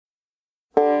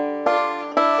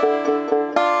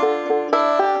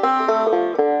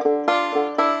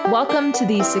Welcome to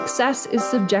the Success is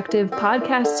Subjective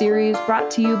podcast series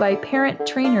brought to you by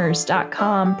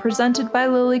ParentTrainers.com, presented by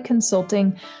Lilly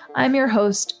Consulting. I'm your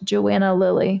host, Joanna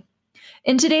Lilly.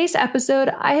 In today's episode,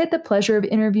 I had the pleasure of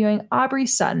interviewing Aubrey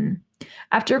Sutton.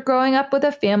 After growing up with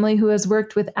a family who has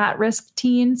worked with at-risk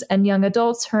teens and young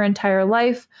adults her entire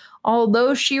life,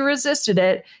 although she resisted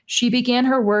it, she began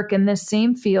her work in this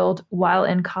same field while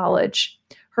in college.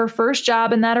 Her first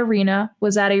job in that arena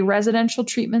was at a residential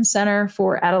treatment center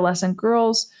for adolescent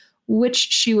girls, which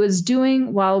she was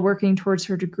doing while working towards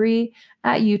her degree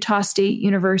at Utah State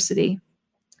University.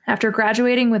 After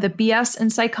graduating with a BS in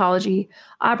psychology,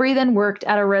 Aubrey then worked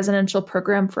at a residential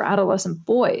program for adolescent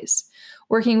boys.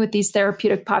 Working with these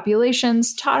therapeutic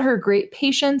populations taught her great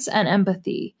patience and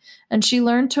empathy, and she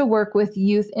learned to work with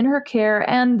youth in her care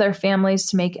and their families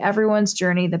to make everyone's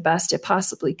journey the best it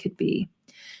possibly could be.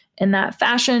 In that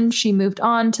fashion, she moved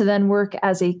on to then work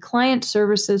as a client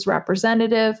services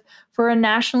representative for a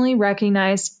nationally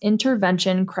recognized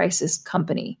intervention crisis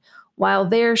company. While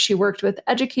there, she worked with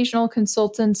educational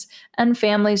consultants and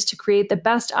families to create the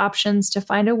best options to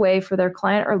find a way for their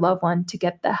client or loved one to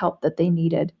get the help that they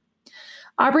needed.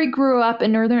 Aubrey grew up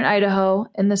in northern Idaho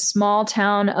in the small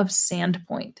town of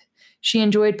Sandpoint. She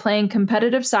enjoyed playing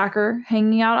competitive soccer,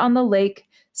 hanging out on the lake,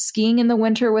 skiing in the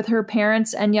winter with her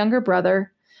parents and younger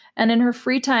brother. And in her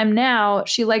free time now,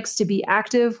 she likes to be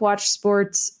active, watch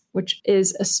sports, which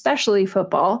is especially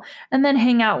football, and then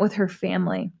hang out with her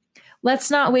family. Let's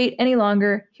not wait any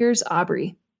longer. Here's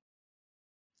Aubrey.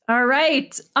 All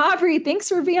right. Aubrey, thanks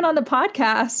for being on the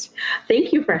podcast.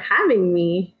 Thank you for having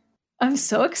me. I'm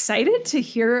so excited to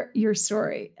hear your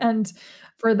story. And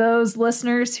for those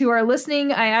listeners who are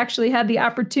listening, I actually had the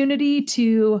opportunity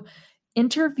to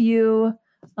interview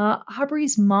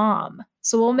Aubrey's mom.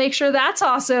 So we'll make sure that's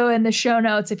also in the show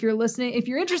notes. If you're listening, if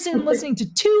you're interested in listening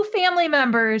to two family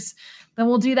members, then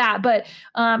we'll do that. But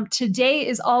today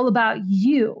is all about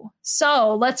you.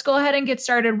 So let's go ahead and get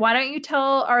started. Why don't you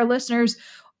tell our listeners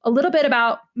a little bit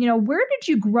about, where did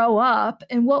you grow up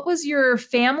and what was your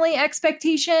family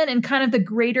expectation and kind of the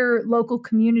greater local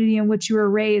community in which you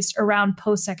were raised around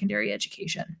post-secondary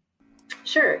education?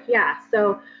 Sure. Yeah.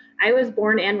 So I was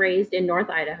born and raised in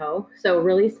North Idaho. So a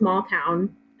really small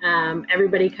town.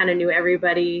 Everybody kind of knew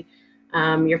everybody.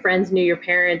 Your friends knew your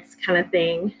parents, kind of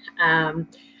thing.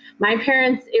 My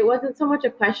parents, it wasn't so much a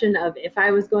question of if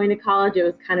I was going to college, it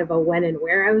was kind of a when and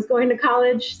where I was going to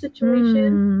college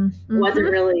situation. It wasn't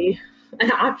really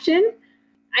an option.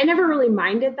 I never really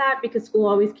minded that because school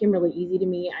always came really easy to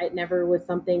me. It never was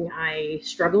something I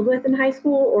struggled with in high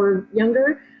school or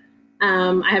younger.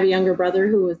 I have a younger brother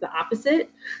who was the opposite.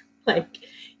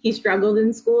 He struggled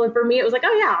in school. And for me, it was like,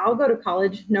 oh yeah, I'll go to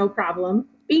college. No problem.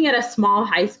 Being at a small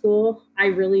high school, I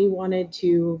really wanted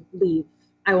to leave.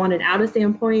 I wanted out of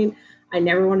Sandpoint. I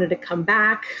never wanted to come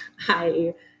back.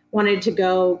 I wanted to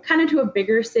go kind of to a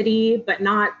bigger city, but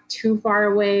not too far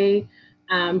away.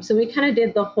 So we kind of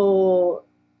did the whole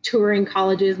touring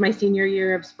colleges my senior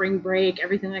year of spring break,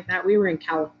 everything like that. We were in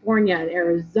California and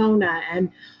Arizona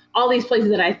and all these places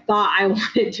that I thought I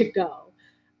wanted to go.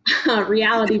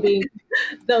 Reality being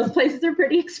those places are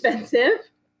pretty expensive.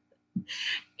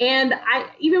 And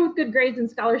even with good grades and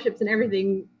scholarships and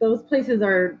everything, those places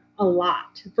are a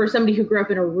lot for somebody who grew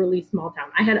up in a really small town.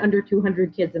 I had under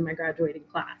 200 kids in my graduating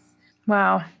class.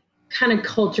 Wow. Kind of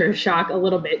culture shock a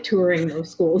little bit touring those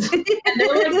schools. And they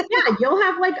were like, yeah, you'll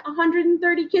have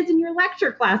 130 kids in your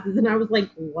lecture classes. And I was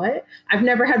like, what? I've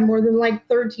never had more than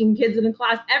 13 kids in a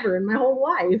class ever in my whole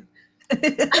life.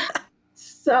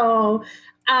 So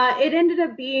it ended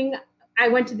up being, I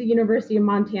went to the University of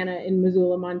Montana in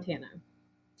Missoula, Montana.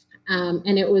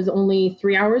 And it was only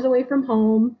 3 hours away from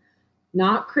home,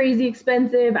 not crazy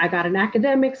expensive. I got an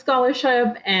academic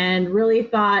scholarship and really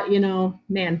thought,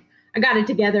 man, I got it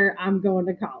together. I'm going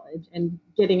to college, and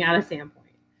getting out of Sandpoint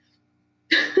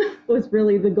was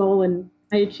really the goal. And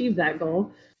I achieved that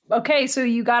goal. Okay, so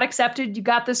you got accepted, you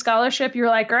got the scholarship, you're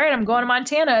like, all right, I'm going to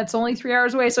Montana. It's only 3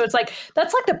 hours away. So it's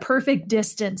that's the perfect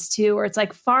distance too, where it's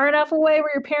far enough away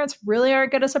where your parents really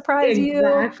aren't going to surprise you.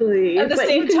 Exactly. At the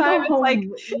same time,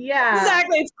 it's yeah,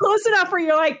 exactly. It's close enough where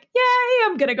you're like, yay,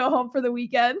 I'm going to go home for the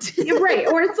weekend. Right.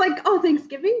 Or it's oh,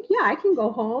 Thanksgiving. Yeah, I can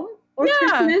go home. Or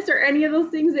Christmas or any of those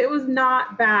things. It was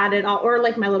not bad at all. Or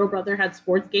my little brother had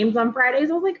sports games on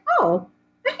Fridays. I was like, oh,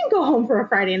 I can go home for a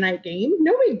Friday night game.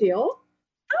 No big deal.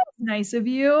 That was nice of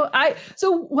you.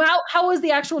 So how was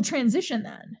the actual transition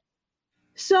then?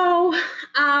 So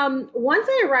once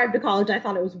I arrived at college, I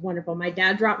thought it was wonderful. My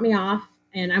dad dropped me off,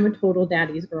 and I'm a total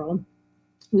daddy's girl.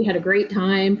 We had a great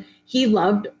time. He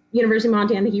loved University of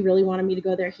Montana. He really wanted me to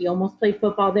go there. He almost played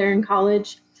football there in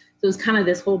college. So it's kind of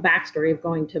this whole backstory of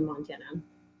going to Montana.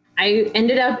 I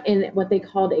ended up in what they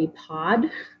called a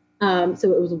pod.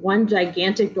 So it was one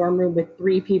gigantic dorm room with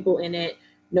 3 people in it,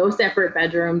 no separate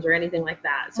bedrooms or anything like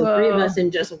that. So Whoa. 3 of us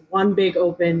in just one big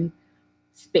open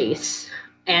space,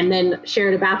 and then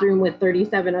shared a bathroom with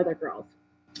 37 other girls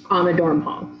on a dorm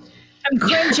hall. I'm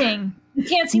cringing. You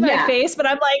can't see my face, but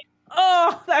I'm like,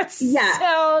 oh, that's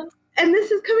sound. And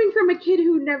this is coming from a kid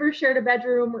who never shared a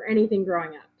bedroom or anything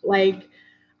growing up. Like,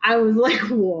 I was like,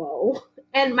 whoa.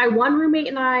 And my one roommate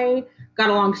and I got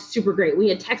along super great. We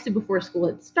had texted before school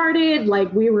had started.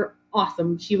 Like, we were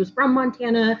awesome. She was from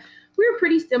Montana. We were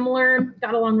pretty similar,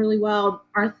 got along really well.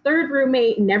 Our third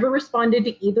roommate never responded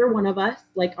to either one of us,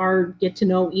 like our get to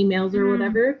know emails or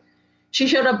whatever. She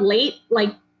showed up late,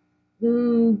 like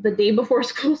the day before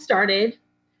school started.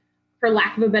 For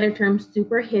lack of a better term,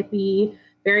 super hippie,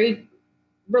 very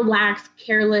relaxed,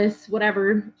 careless,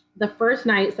 whatever. The first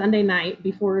night, Sunday night,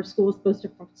 before school was supposed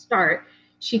to start,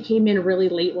 she came in really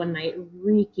late one night,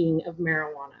 reeking of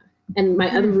marijuana. And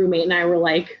my other roommate and I were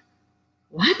like,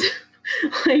 what?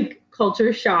 Like,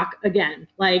 culture shock again.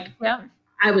 Like,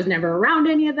 I was never around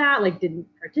any of that, like, didn't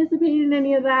participate in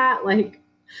any of that. Like,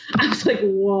 I was like,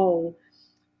 whoa.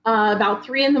 About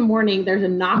 3 a.m, there's a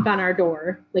knock on our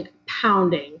door, like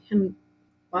pounding. And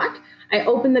what? I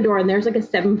open the door and there's like a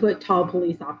 7-foot tall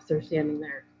police officer standing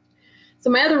there. So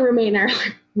my other roommate and I are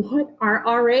like, what? Our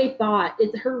RA thought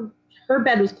her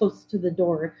bed was close to the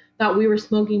door, thought we were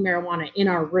smoking marijuana in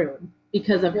our room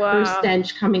because of her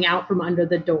stench coming out from under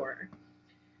the door.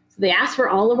 So they asked for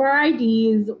all of our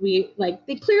IDs.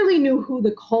 They clearly knew who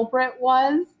the culprit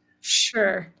was.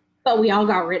 Sure. But we all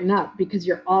got written up because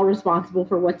you're all responsible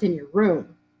for what's in your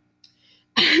room.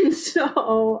 And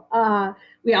so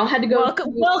we all had to go.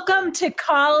 Welcome to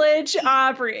college,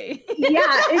 Aubrey.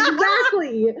 Yeah,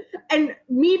 exactly. And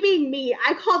me being me,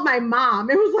 I called my mom.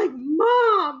 It was like,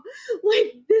 Mom,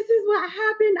 like, this is what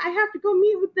happened. I have to go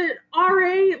meet with the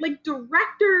RA, like,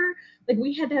 director. Like,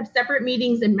 we had to have separate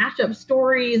meetings and match up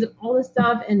stories and all this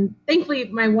stuff. And thankfully,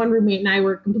 my one roommate and I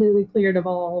were completely cleared of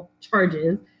all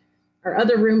charges. Our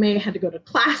other roommate had to go to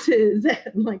classes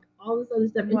and like all this other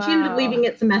stuff. And she ended up leaving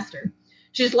at semester.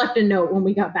 She just left a note when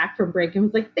we got back from break and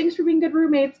was like, thanks for being good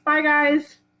roommates. Bye,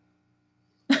 guys.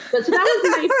 But so that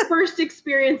was my first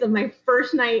experience of my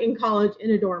first night in college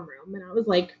in a dorm room. And I was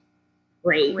like,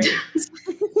 great.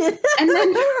 And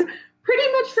then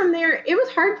pretty much from there, it was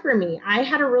hard for me. I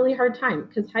had a really hard time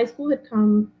because high school had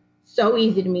come so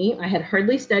easy to me. I had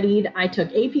hardly studied. I took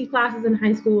AP classes in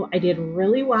high school. I did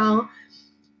really well.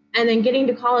 And then getting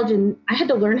to college, and I had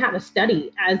to learn how to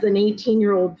study as an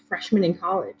 18-year-old freshman in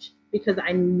college because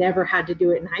I never had to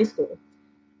do it in high school.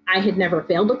 I had never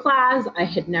failed a class. I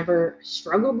had never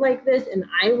struggled like this, and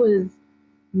I was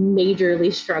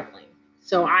majorly struggling.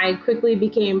 So I quickly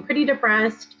became pretty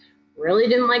depressed, really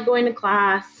didn't like going to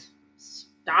class,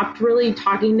 stopped really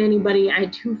talking to anybody. I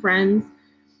had 2 friends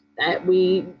that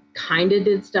we kind of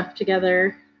did stuff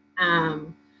together.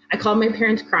 I called my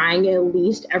parents crying at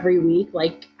least every week.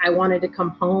 Like, I wanted to come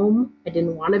home. I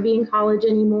didn't want to be in college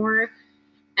anymore.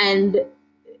 And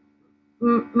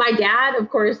my dad, of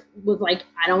course, was like,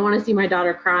 I don't want to see my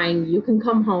daughter crying. You can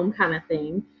come home, kind of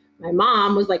thing. My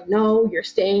mom was like, no, you're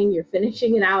staying. You're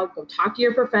finishing it out. Go talk to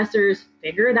your professors.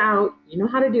 Figure it out. You know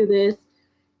how to do this.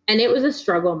 And it was a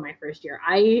struggle in my first year.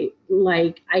 I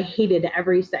hated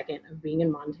every second of being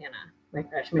in Montana my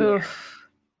freshman year.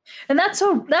 And that's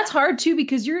hard too,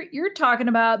 because you're talking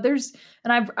about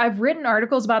and I've written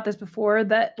articles about this before,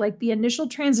 that like the initial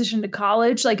transition to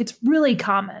college, like it's really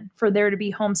common for there to be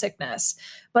homesickness,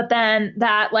 but then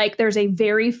that like there's a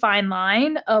very fine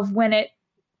line of when it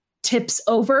tips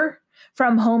over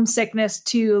from homesickness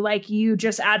to like you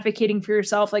just advocating for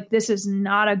yourself, like this is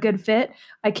not a good fit.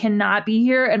 I cannot be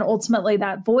here. And ultimately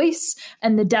that voice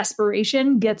and the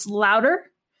desperation gets louder.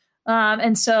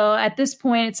 And so at this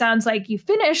point, it sounds like you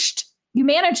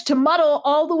managed to muddle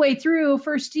all the way through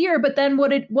first year, but then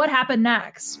what happened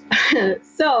next?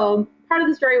 So part of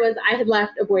the story was I had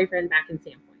left a boyfriend back in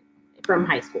Sandpoint from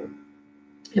high school.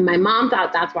 And my mom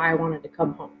thought that's why I wanted to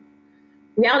come home.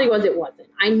 Reality was it wasn't.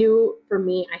 I knew for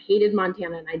me, I hated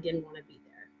Montana and I didn't want to be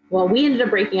there. Well, we ended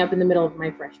up breaking up in the middle of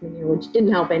my freshman year, which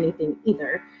didn't help anything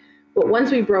either. But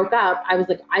once we broke up, I was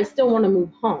like, I still want to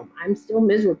move home. I'm still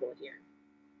miserable here.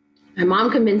 My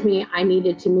mom convinced me I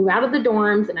needed to move out of the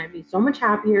dorms and I'd be so much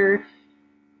happier,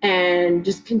 and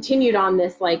just continued on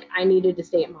this, like I needed to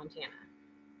stay in Montana.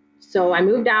 So I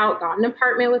moved out, got an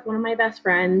apartment with one of my best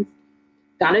friends,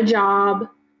 got a job.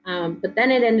 But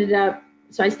then it ended up,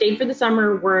 so I stayed for the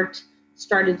summer, worked,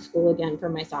 started school again for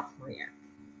my sophomore year.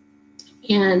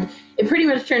 And it pretty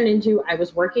much turned into, I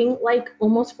was working like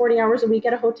almost 40 hours a week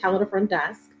at a hotel at a front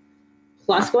desk,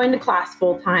 plus going to class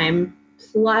full time,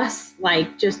 plus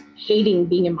like just hating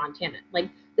being in Montana. Like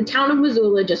the town of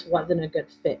Missoula just wasn't a good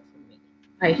fit for me.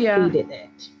 I hated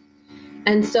it.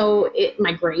 And so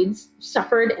my grades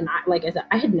suffered. And like I said,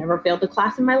 I had never failed a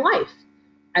class in my life.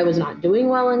 I was not doing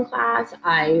well in class.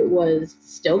 I was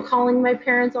still calling my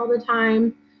parents all the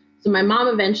time. So my mom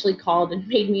eventually called and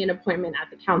made me an appointment at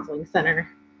the counseling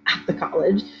center at the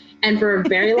college. And for a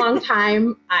very long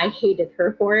time, I hated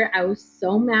her for it. I was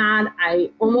so mad.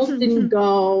 I almost didn't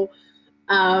go.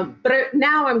 But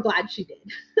now I'm glad she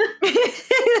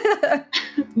did.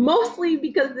 Mostly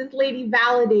because this lady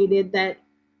validated that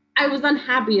I was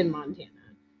unhappy in Montana.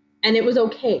 And it was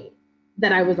okay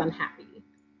that I was unhappy.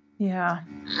 Yeah.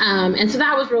 And so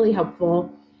that was really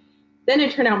helpful. Then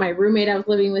it turned out my roommate I was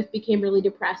living with became really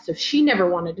depressed. So she never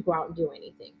wanted to go out and do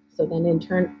anything. So then in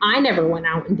turn, I never went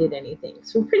out and did anything.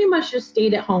 So we pretty much just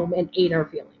stayed at home and ate our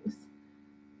feelings.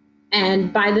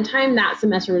 And by the time that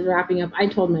semester was wrapping up, I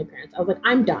told my parents, I was like,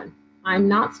 I'm done. I'm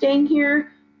not staying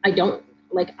here.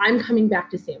 I'm coming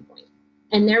back to Sandpoint.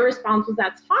 And their response was,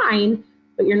 that's fine,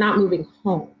 but you're not moving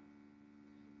home.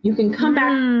 You can come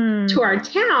back to our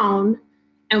town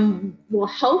and we'll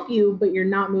help you, but you're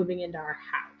not moving into our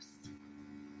house.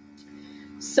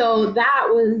 So that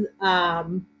was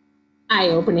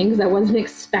eye-opening because I wasn't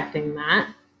expecting that.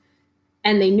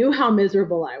 And they knew how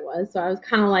miserable I was. So I was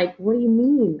kind of like, what do you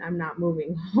mean I'm not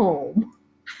moving home?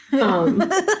 So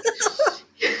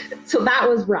that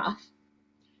was rough.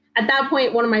 At that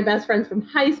point, one of my best friends from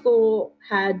high school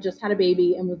had just had a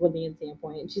baby and was living in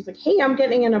Sandpoint. And she's like, hey, I'm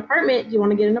getting an apartment. Do you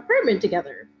want to get an apartment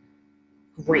together?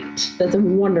 Great. That's a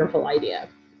wonderful idea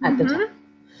at the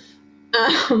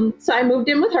time. So I moved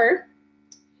in with her.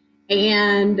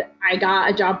 And I got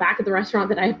a job back at the restaurant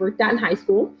that I had worked at in high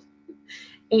school.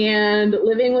 And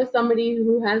living with somebody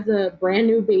who has a brand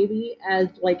new baby as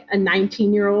like a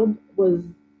 19-year-old was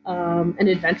an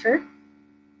adventure.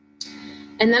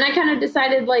 And then I kind of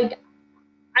decided like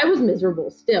I was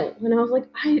miserable still. And I was like,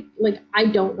 I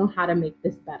don't know how to make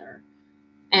this better.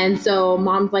 And so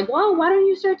mom's like, well, why don't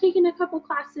you start taking a couple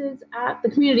classes at the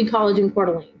community college in Coeur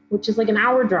d'Alene, which is like an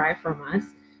hour drive from us.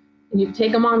 And you can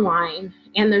take them online.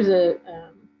 And there's a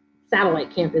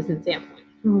satellite campus in Sandpoint.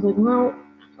 And I was like, well,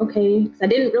 okay. Because I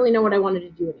didn't really know what I wanted to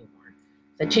do anymore.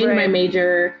 So I changed my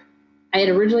major. I had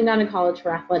originally gone to college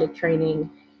for athletic training.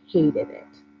 Hated it.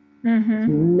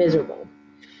 Miserable.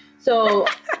 So,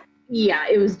 yeah,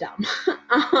 it was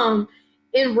dumb.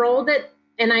 Enrolled at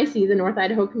NIC, the North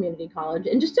Idaho Community College,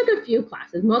 and just took a few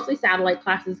classes, mostly satellite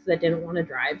classes because I didn't want to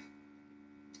drive.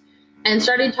 And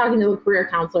started talking to a career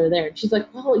counselor there. And she's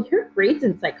like, well, your grades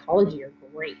in psychology are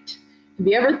great. Have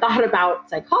you ever thought about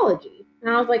psychology? And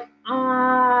I was like,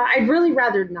 I'd really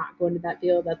rather not go into that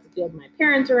field. That's the field my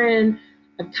parents are in.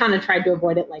 I've kind of tried to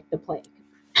avoid it like the plague.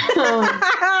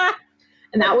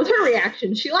 And that was her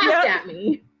reaction. She laughed at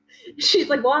me. She's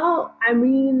like, well, I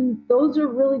mean, those are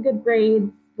really good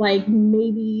grades. Like,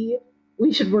 maybe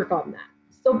we should work on that.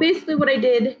 So basically what I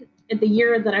did at the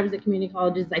year that I was at community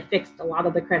college is I fixed a lot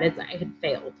of the credits I had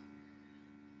failed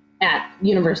at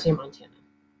University of Montana.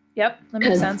 Yep, that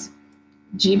makes sense.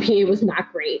 GPA was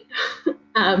not great.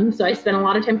 So I spent a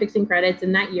lot of time fixing credits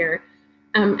in that year.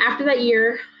 After that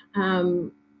year,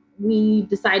 we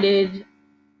decided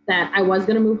that I was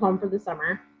going to move home for the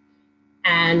summer.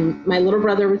 And my little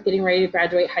brother was getting ready to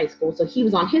graduate high school, so he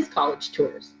was on his college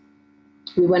tours.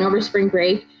 We went over spring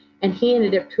break, and he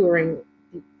ended up touring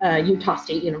Utah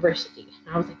State University.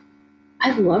 And I was like,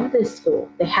 I love this school.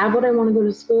 They have what I want to go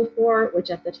to school for, which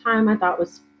at the time I thought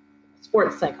was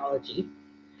sports psychology.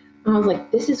 And I was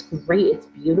like, this is great. It's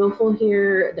beautiful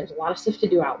here. There's a lot of stuff to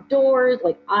do outdoors.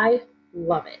 Like, I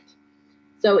love it.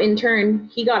 So in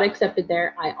turn, he got accepted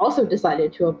there. I also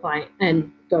decided to apply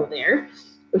and go there,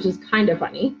 which is kind of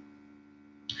funny.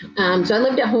 So I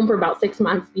lived at home for about 6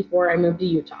 months before I moved to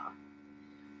Utah.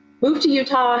 Moved to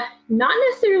Utah, not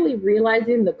necessarily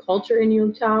realizing the culture in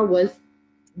Utah was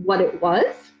what it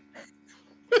was.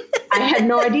 I had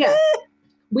no idea.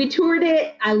 We toured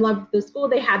it. I loved the school.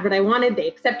 They had what I wanted. They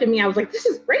accepted me. I was like, this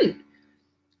is great.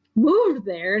 Moved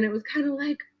there, and it was kind of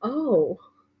like, oh,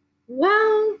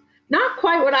 well, not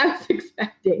quite what I was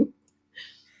expecting.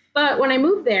 But when I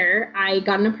moved there, I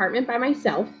got an apartment by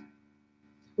myself,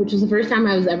 which was the first time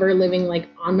I was ever living like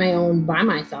on my own by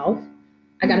myself.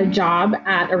 I got a job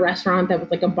at a restaurant that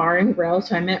was like a bar and grill.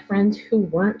 So I met friends who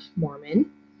weren't Mormon,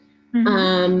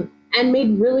 and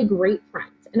made really great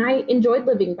friends. And I enjoyed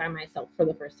living by myself for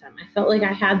the first time. I felt like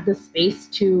I had the space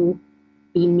to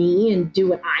be me and do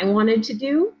what I wanted to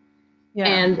do. Yeah.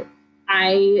 And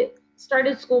I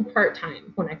started school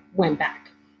part-time when I went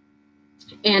back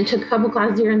and took a couple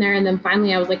classes here and there. And then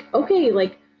finally I was like, okay,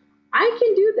 like I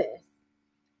can do this,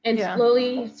 and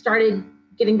slowly started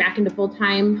getting back into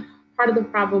full-time. Part of the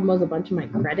problem was a bunch of my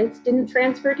credits didn't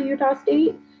transfer to Utah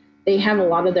State. They have a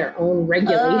lot of their own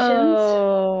regulations.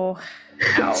 Oh,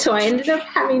 so I ended up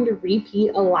having to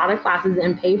repeat a lot of classes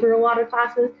and pay for a lot of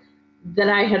classes that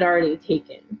I had already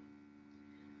taken.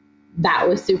 That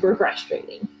was super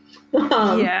frustrating. But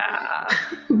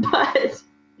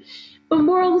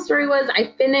moral of the story was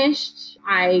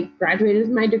I graduated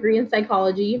with my degree in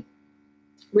psychology,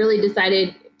 really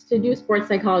decided to do sports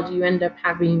psychology. You end up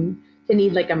having to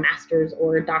need like a master's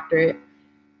or a doctorate.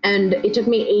 And it took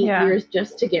me 8 years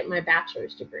just to get my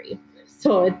bachelor's degree.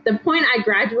 So at the point I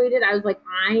graduated, I was like,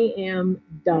 I am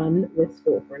done with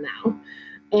school for now.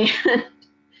 And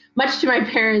much to my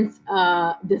parents'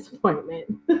 disappointment,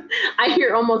 I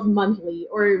hear almost monthly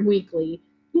or weekly,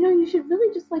 you should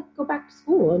really just like go back to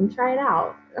school and try it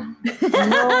out.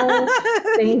 No,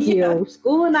 thank you.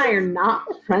 School and I are not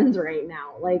friends right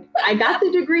now. Like, I got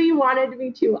the degree you wanted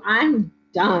me to. I'm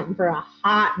done for a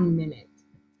hot minute.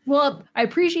 Well, I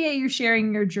appreciate you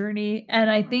sharing your journey. And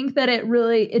I think that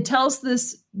it tells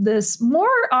this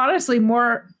more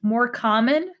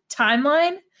common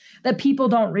timeline that people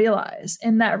don't realize.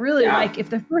 And that really like if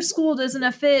the first school doesn't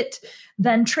a fit,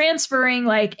 then transferring,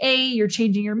 like you're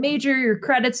changing your major, your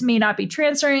credits may not be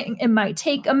transferring. It might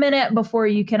take a minute before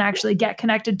you can actually get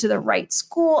connected to the right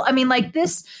school. I mean, like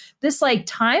this like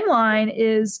timeline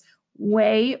is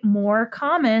way more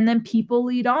common than people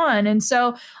lead on. And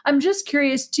so I'm just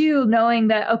curious too, knowing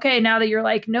that, okay, now that you're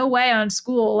like, no way on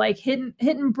school, like hitting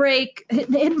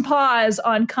pause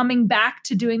on coming back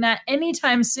to doing that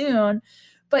anytime soon,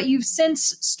 but you've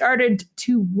since started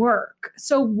to work.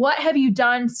 So what have you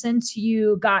done since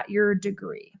you got your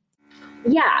degree?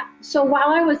 Yeah. So while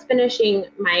I was finishing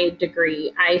my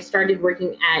degree, I started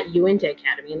working at Uinta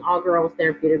Academy, an all-girls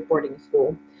therapeutic boarding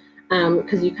school,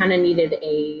 because you kind of needed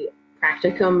a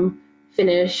practicum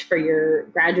finish for your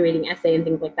graduating essay and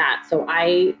things like that. So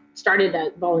I started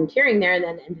volunteering there and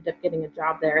then ended up getting a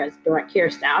job there as direct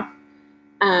care staff.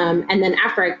 And then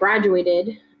after I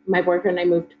graduated, my boyfriend and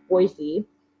I moved to Boise,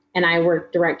 and I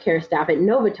worked direct care staff at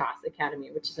Novitas Academy,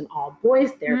 which is an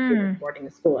all-boys therapeutic boarding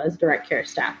school, as direct care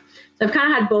staff. So I've kind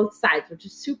of had both sides, which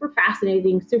is super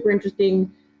fascinating, super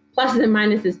interesting, pluses and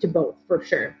minuses to both, for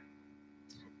sure.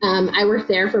 I worked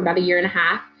there for about a year and a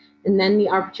half, and then the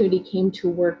opportunity came to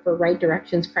work for Right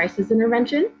Directions Crisis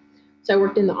Intervention. So I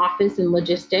worked in the office and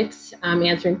logistics,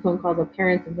 answering phone calls of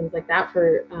parents and things like that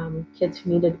for kids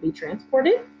who needed to be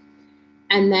transported.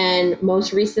 And then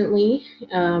most recently,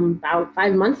 about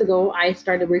 5 months ago, I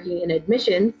started working in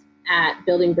admissions at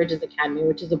Building Bridges Academy,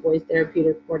 which is a boys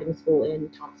therapeutic boarding school in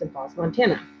Thompson Falls,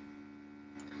 Montana.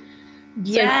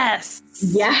 Yes.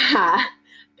 So, yeah.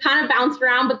 Kind of bounced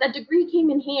around, but that degree came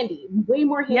in handy, way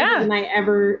more handy than I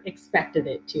ever expected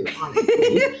it to,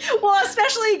 honestly. Well,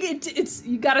 especially it's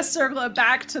you got to circle it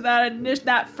back to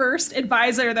that first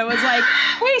advisor that was like,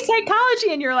 "Hey,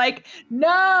 psychology," and you're like,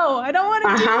 "No, I don't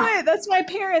want to do it. That's my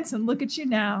parents." And look at you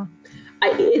now. I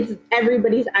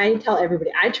tell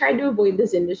everybody, I tried to avoid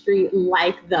this industry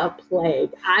like the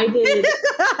plague. I did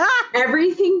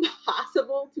everything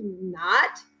possible to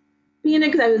not be in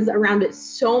it, because I was around it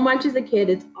so much as a kid.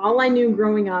 It's all I knew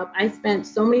growing up. I spent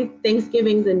so many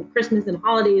Thanksgivings and Christmas and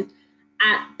holidays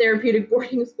at therapeutic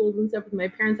boarding schools and stuff with my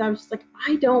parents. I was just like,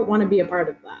 I don't want to be a part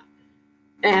of that.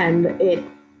 And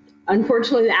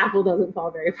unfortunately, the apple doesn't fall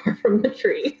very far from the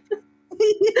tree.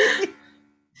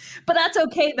 But that's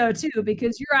okay though too,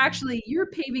 because you're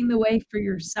paving the way for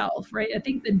yourself, right? I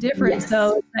think the difference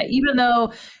though is that even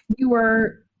though you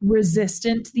were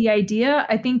resistant to the idea,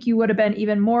 I think you would have been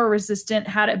even more resistant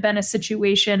had it been a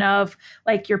situation of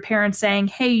like your parents saying,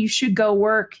 "Hey, you should go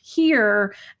work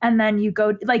here," and then you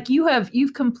go, like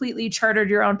you've completely chartered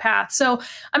your own path. So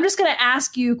I'm just going to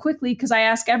ask you quickly, because I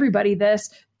ask everybody this: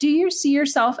 do you see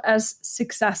yourself as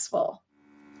successful?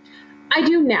 I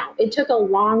do now. It took a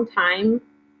long time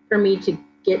for me to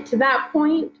get to that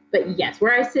point, but yes,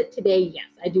 where I sit today, yes,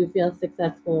 I do feel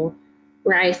successful.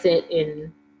 Where I sit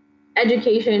in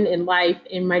education, in life,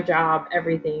 in my job,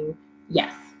 everything.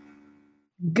 Yes.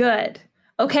 Good.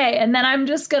 Okay. And then I'm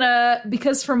just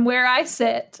because from where I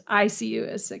sit, I see you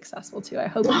as successful too. I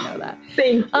hope you know that.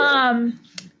 Thank you.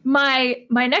 My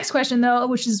next question though,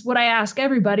 which is what I ask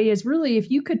everybody, is really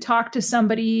if you could talk to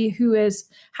somebody who is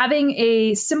having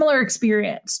a similar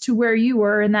experience to where you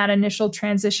were in that initial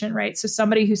transition, right? So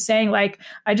somebody who's saying like,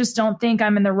 I just don't think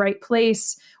I'm in the right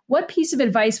place. What piece of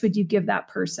advice would you give that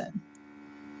person?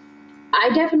 I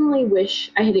definitely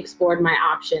wish I had explored my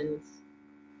options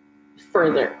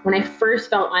further. When I first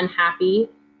felt unhappy,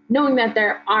 knowing that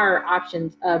there are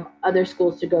options of other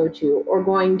schools to go to, or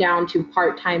going down to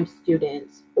part-time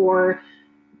students, or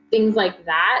things like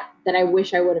that I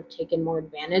wish I would have taken more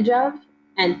advantage of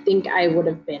and think I would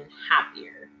have been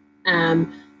happier.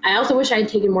 I also wish I had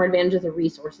taken more advantage of the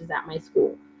resources at my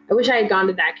school. I wish I had gone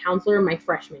to that counselor my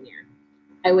freshman year.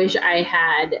 I wish I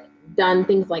had done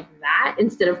things like that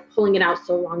instead of pulling it out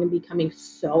so long and becoming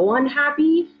so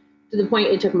unhappy to the point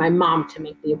it took my mom to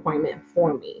make the appointment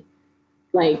for me.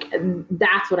 Like,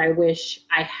 that's what I wish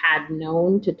I had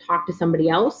known, to talk to somebody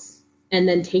else and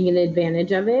then taken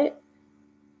advantage of it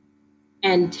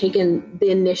and taken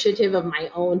the initiative of my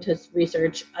own to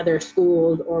research other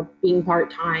schools or being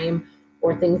part-time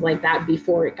or things like that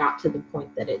before it got to the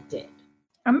point that it did.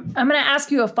 I'm going to ask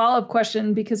you a follow-up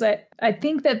question, because I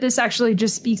think that this actually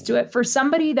just speaks to it. For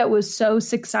somebody that was so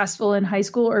successful in high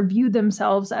school or viewed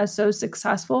themselves as so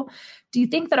successful, do you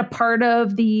think that a part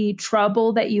of the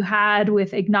trouble that you had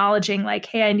with acknowledging, like,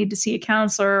 hey, I need to see a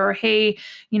counselor, or hey,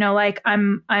 like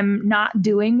I'm not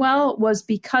doing well, was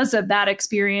because of that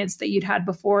experience that you'd had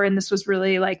before? And this was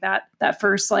really like that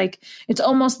first, like, it's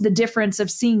almost the difference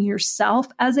of seeing yourself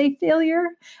as a failure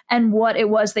and what it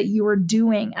was that you were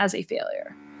doing as a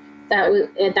failure. That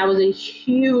was a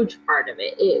huge part of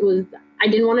it. It was, I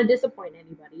didn't want to disappoint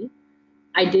anybody.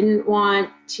 I didn't even want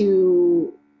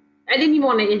to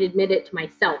admit it to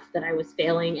myself that I was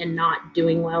failing and not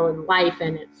doing well in life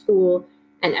and at school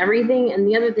and everything. And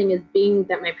the other thing is, being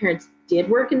that my parents did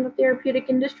work in the therapeutic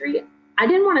industry, I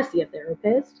didn't want to see a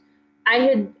therapist. I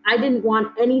didn't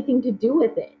want anything to do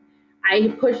with it.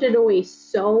 I pushed it away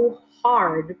so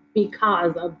hard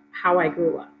because of how I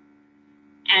grew up.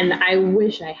 And I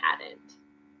wish I hadn't.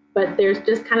 But there's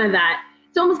just kind of that,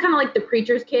 it's almost kind of like the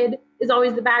preacher's kid is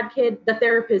always the bad kid, the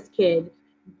therapist kid.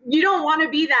 You don't want to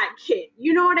be that kid.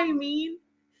 You know what I mean?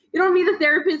 You don't be the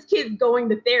therapist kid going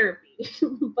to therapy.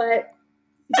 But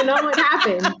you know what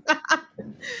happens.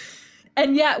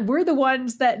 And yet we're the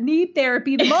ones that need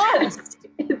therapy the most.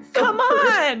 Come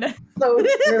on. So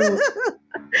true.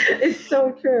 It's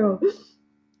so true.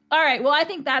 All right. Well, I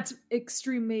think that's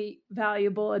extremely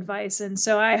valuable advice. And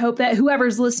so I hope that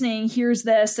whoever's listening hears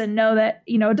this and know that,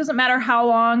 it doesn't matter how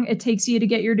long it takes you to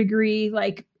get your degree.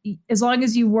 Like, as long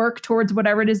as you work towards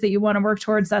whatever it is that you want to work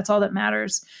towards, that's all that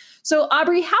matters. So,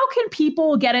 Aubrey, how can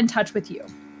people get in touch with you?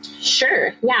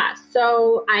 Sure. Yeah.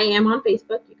 So I am on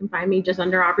Facebook. You can find me just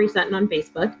under Aubrey Sutton on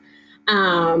Facebook.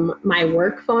 My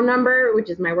work phone number, which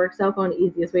is my work cell phone,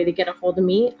 easiest way to get a hold of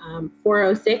me,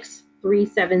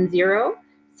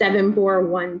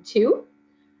 406-370-7412.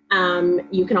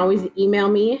 You can always email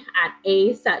me at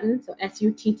asutton, so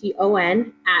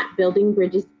SUTTON,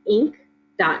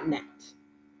 @buildingbridgesinc.net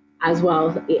as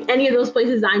well. Any of those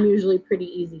places, I'm usually pretty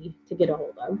easy to get a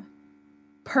hold of.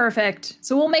 Perfect.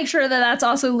 So we'll make sure that that's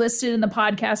also listed in the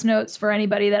podcast notes for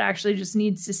anybody that actually just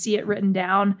needs to see it written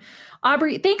down.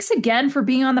 Aubrey, thanks again for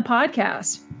being on the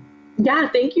podcast. Yeah,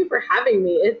 thank you for having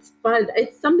me. It's fun.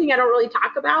 It's something I don't really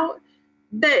talk about,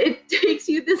 that it takes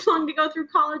you this long to go through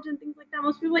college and things like that.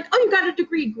 Most people are like, oh, you got a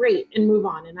degree, great, and move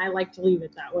on. And I like to leave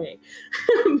it that way.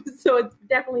 So it's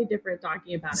definitely different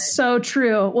talking about it. So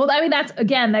true. Well, I mean,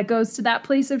 that goes to that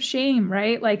place of shame,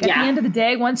 right? Like, at the end of the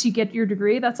day, once you get your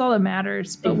degree, that's all that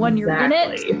matters. But when you're in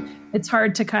it, it's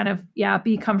hard to kind of,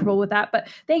 be comfortable with that. But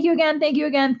thank you again. Thank you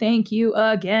again. Thank you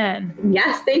again.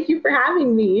 Yes. Thank you for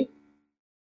having me.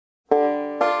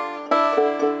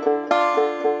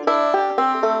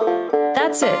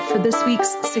 That's it for this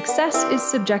week's Success is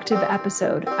Subjective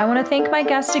episode. I want to thank my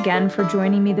guest again for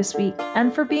joining me this week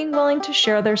and for being willing to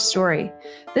share their story.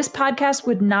 This podcast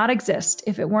would not exist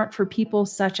if it weren't for people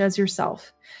such as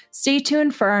yourself. Stay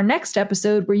tuned for our next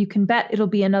episode, where you can bet it'll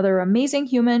be another amazing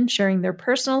human sharing their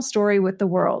personal story with the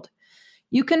world.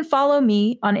 You can follow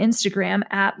me on Instagram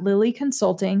at Lily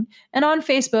Consulting and on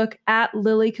Facebook at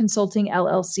Lily Consulting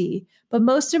LLC. But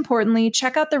most importantly,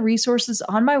 check out the resources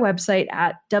on my website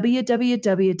at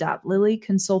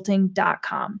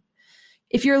www.lilyconsulting.com.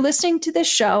 If you're listening to this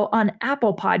show on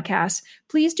Apple Podcasts,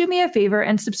 please do me a favor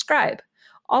and subscribe.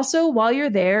 Also, while you're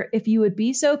there, if you would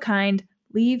be so kind,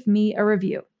 leave me a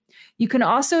review. You can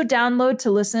also download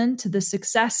to listen to the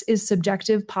Success is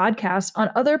Subjective podcast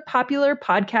on other popular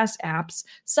podcast apps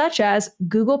such as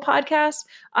Google Podcasts,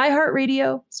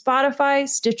 iHeartRadio, Spotify,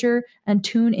 Stitcher, and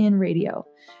TuneIn Radio.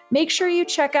 Make sure you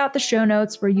check out the show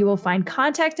notes, where you will find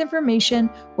contact information,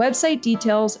 website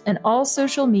details, and all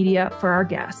social media for our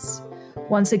guests.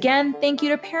 Once again, thank you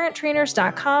to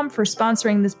ParentTrainers.com for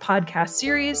sponsoring this podcast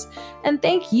series, and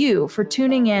thank you for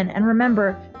tuning in. And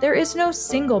remember, there is no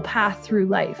single path through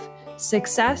life.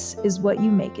 Success is what you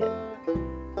make it.